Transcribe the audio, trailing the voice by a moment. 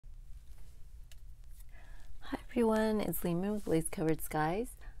everyone, it's Lima with Lace Covered Skies.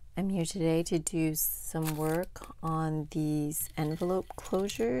 I'm here today to do some work on these envelope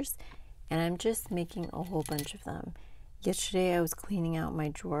closures, and I'm just making a whole bunch of them. Yesterday I was cleaning out my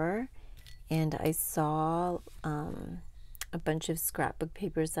drawer and I saw a bunch of scrapbook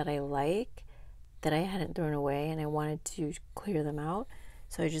papers that I like that I hadn't thrown away, and I wanted to clear them out.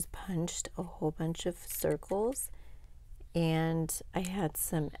 So I just punched a whole bunch of circles, and I had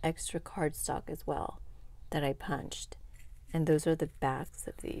some extra cardstock as well that I punched, and those are the backs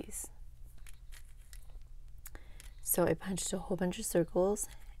of these. So I punched a whole bunch of circles,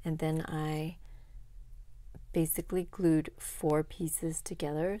 and then I basically glued 4 pieces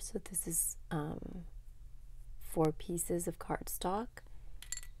together. So this is 4 pieces of cardstock,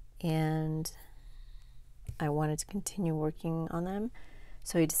 and I wanted to continue working on them,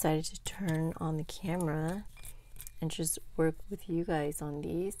 so I decided to turn on the camera and just work with you guys on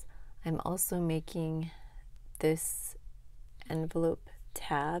these. I'm also making this envelope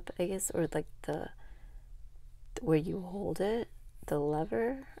tab, I guess, or like the where you hold it, the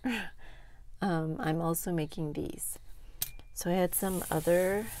lever. I'm also making these. So I had some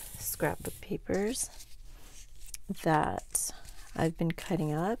other scrapbook papers that I've been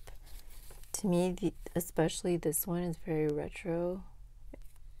cutting up. To me, especially this one is very retro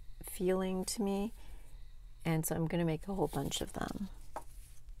feeling to me, and so I'm going to make a whole bunch of them.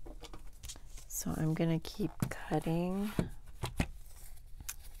 So I'm going to keep cutting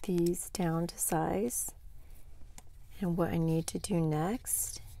these down to size, and what I need to do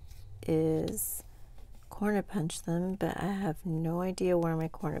next is corner punch them, but I have no idea where my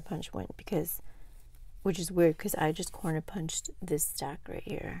corner punch went, which is weird because I just corner punched this stack right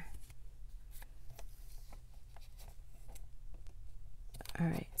here.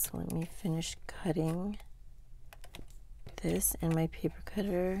 Alright, so let me finish cutting this, and my paper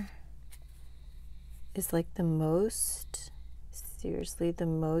cutter is like seriously the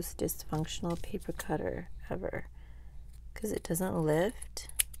most dysfunctional paper cutter ever, because it doesn't lift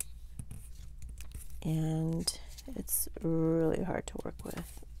and it's really hard to work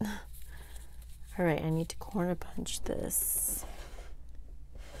with. Alright, I need to corner punch this,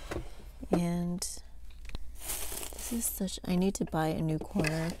 and this is I need to buy a new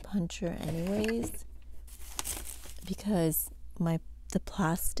corner puncher anyways, because the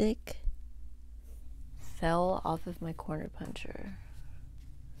plastic fell off of my corner puncher.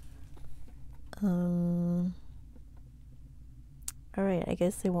 Alright, I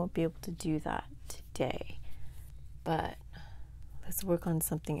guess I won't be able to do that today, but let's work on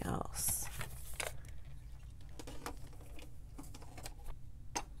something else.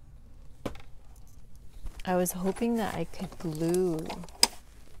 I was hoping that I could glue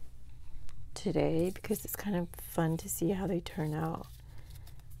today because it's kind of fun to see how they turn out,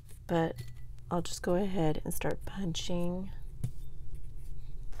 but I'll just go ahead and start punching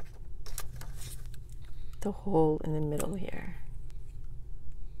the hole in the middle here.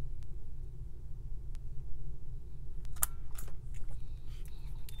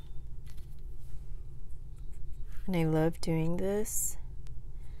 And I love doing this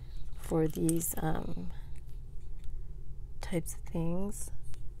for these types of things.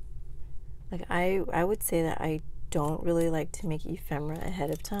 Like I would say that I don't really like to make ephemera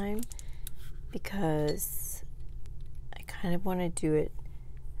ahead of time, because I kind of want to do it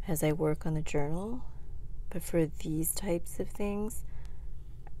as I work on the journal. But for these types of things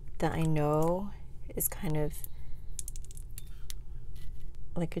that I know is kind of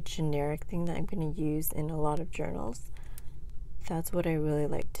like a generic thing that I'm going to use in a lot of journals, that's what I really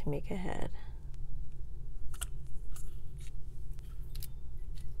like to make ahead.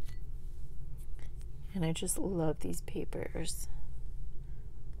 And I just love these papers.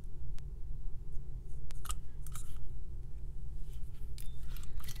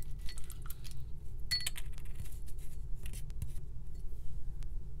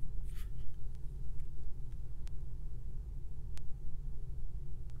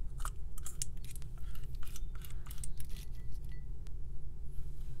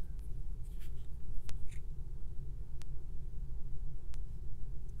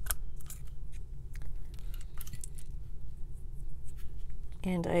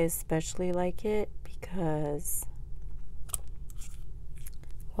 And I especially like it because,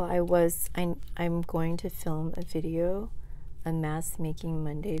 well, I'm going to film a video, a Mask Making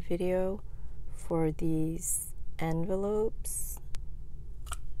Monday video for these envelopes.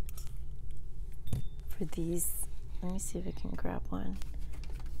 For these, let me see if I can grab one.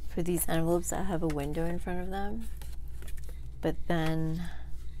 For these envelopes that have a window in front of them, but then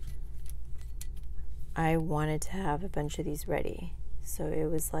I wanted to have a bunch of these ready. So it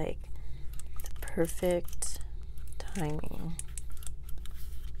was like the perfect timing.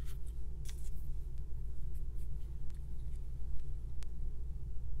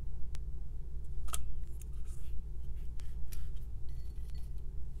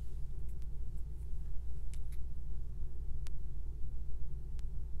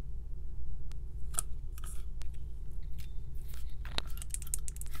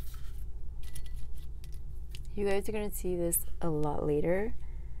 You guys are going to see this a lot later,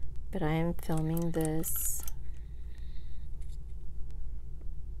 but I am filming this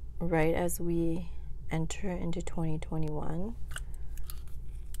right as we enter into 2021.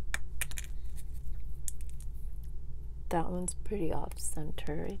 That one's pretty off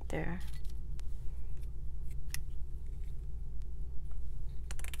center right there.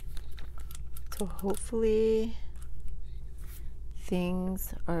 So hopefully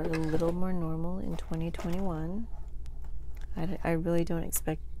things are a little more normal in 2021. I really don't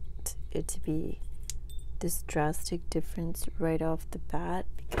expect it to be this drastic difference right off the bat,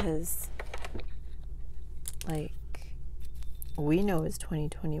 because like we know it's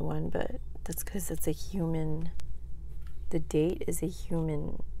 2021, but that's because it's a human, the date is a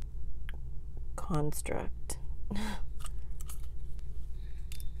human construct.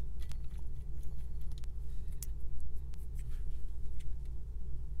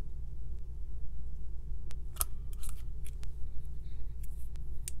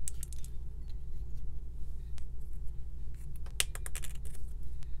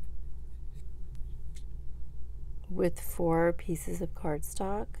 With 4 pieces of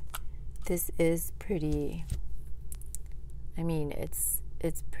cardstock, this is pretty, I mean, it's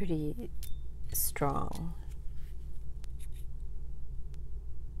pretty strong.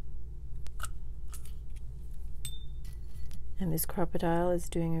 And this crocodile is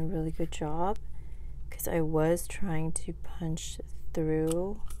doing a really good job, because I was trying to punch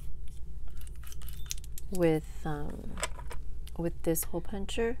through with this hole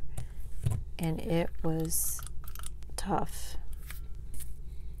puncher, and it was tough.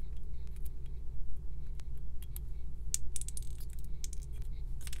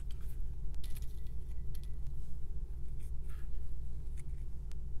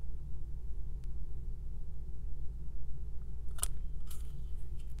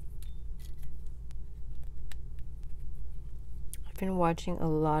 I've been watching a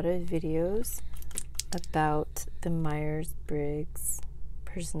lot of videos about the Myers-Briggs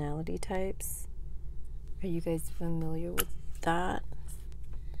personality types. Are you guys familiar with that?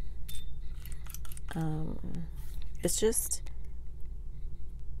 It's just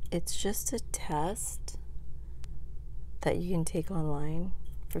a test that you can take online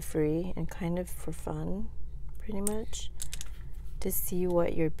for free and kind of for fun, pretty much, to see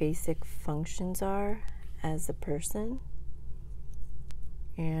what your basic functions are as a person.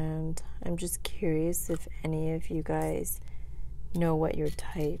 And I'm just curious if any of you guys know what your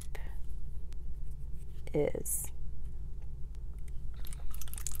type is.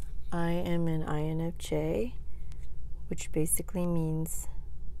 I am an INFJ, which basically means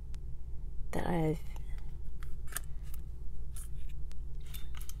that I'm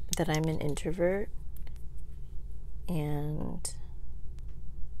an introvert, and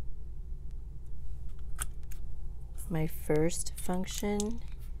my first function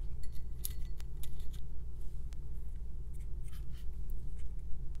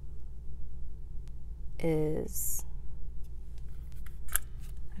is,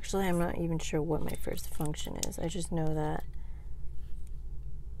 actually I'm not even sure what my first function is. I just know that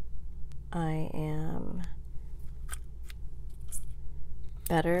I am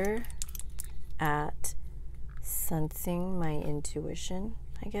better at sensing my intuition,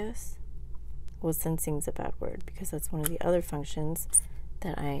 I guess. Well, sensing's a bad word, because that's one of the other functions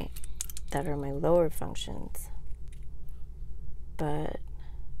that are my lower functions. But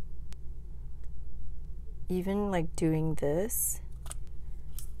even like doing this,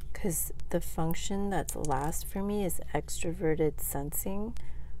 because the function that's last for me is extroverted sensing,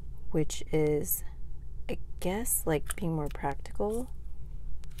 which is, I guess, like being more practical.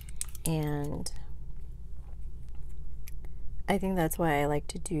 And I think that's why I like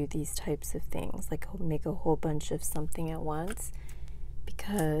to do these types of things, like make a whole bunch of something at once,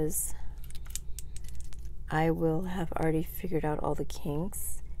 because I will have already figured out all the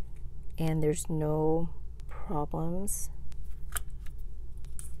kinks and there's no problems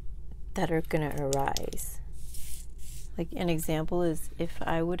that are gonna arise. Like an example is if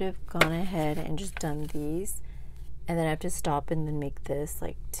I would have gone ahead and just done these and then I have to stop and then make this,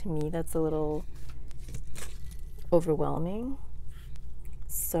 like, to me that's a little overwhelming.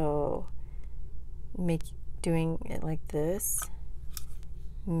 So doing it like this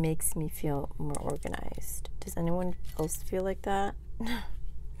makes me feel more organized. Does anyone else feel like that?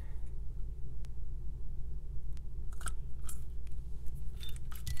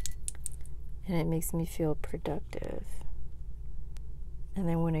 And it makes me feel productive. And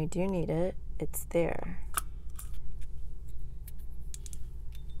then when I do need it, it's there.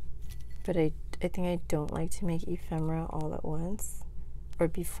 But I think I don't like to make ephemera all at once, or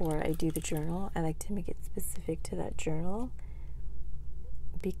before I do the journal. I like to make it specific to that journal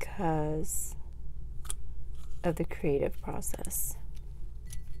because of the creative process.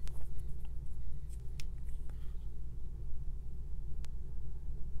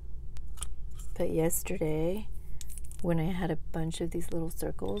 But yesterday, when I had a bunch of these little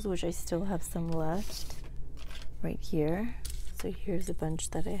circles, which I still have some left right here, so here's a bunch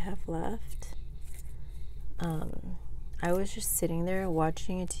that I have left. I was just sitting there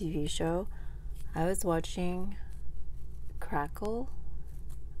watching a TV show. I was watching Crackle.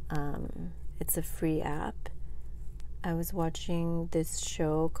 It's a free app. I was watching this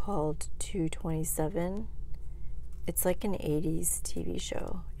show called 227. It's like an 80s TV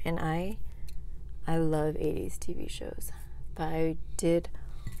show, and I love 80s TV shows. But I did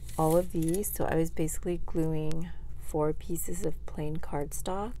all of these, so I was basically gluing 4 pieces of plain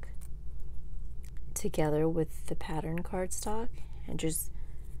cardstock together with the pattern cardstock and just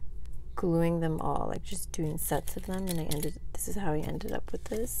gluing them all, like just doing sets of them, and this is how I ended up with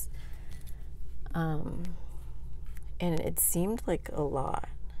this. And it seemed like a lot,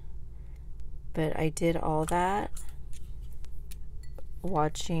 but I did all that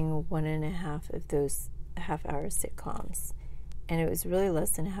watching 1.5 of those half-hour sitcoms, and it was really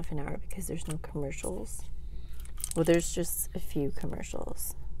less than half an hour because there's no commercials. Well, there's just a few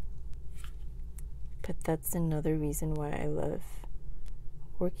commercials, but that's another reason why I love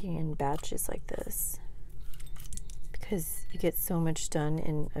working in batches like this, because you get so much done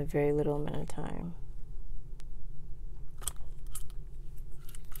in a very little amount of time.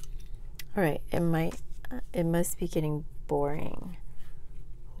 All right, it must be getting boring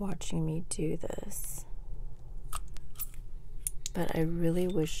watching me do this, but I really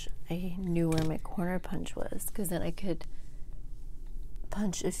wish I knew where my corner punch was, because then I could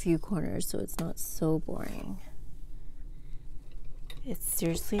punch a few corners so it's not so boring. It's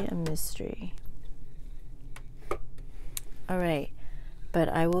seriously a mystery. All right, but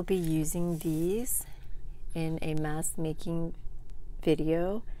I will be using these in a mask making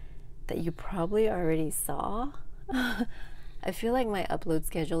video that you probably already saw. I feel like my upload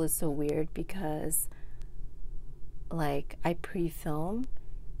schedule is so weird because, like, I pre-film,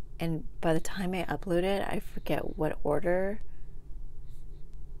 and by the time I upload it, I forget what order.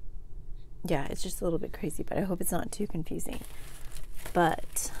 Yeah, it's just a little bit crazy, but I hope it's not too confusing.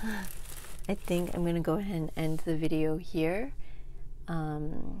 But I think I'm going to go ahead and end the video here.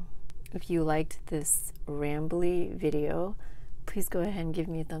 If you liked this rambly video, please go ahead and give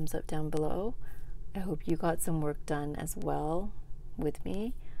me a thumbs up down below. I hope you got some work done as well with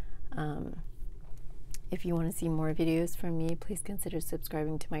me. If you want to see more videos from me, please consider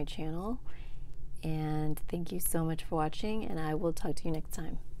subscribing to my channel. And thank you so much for watching, and I will talk to you next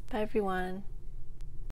time. Bye, everyone.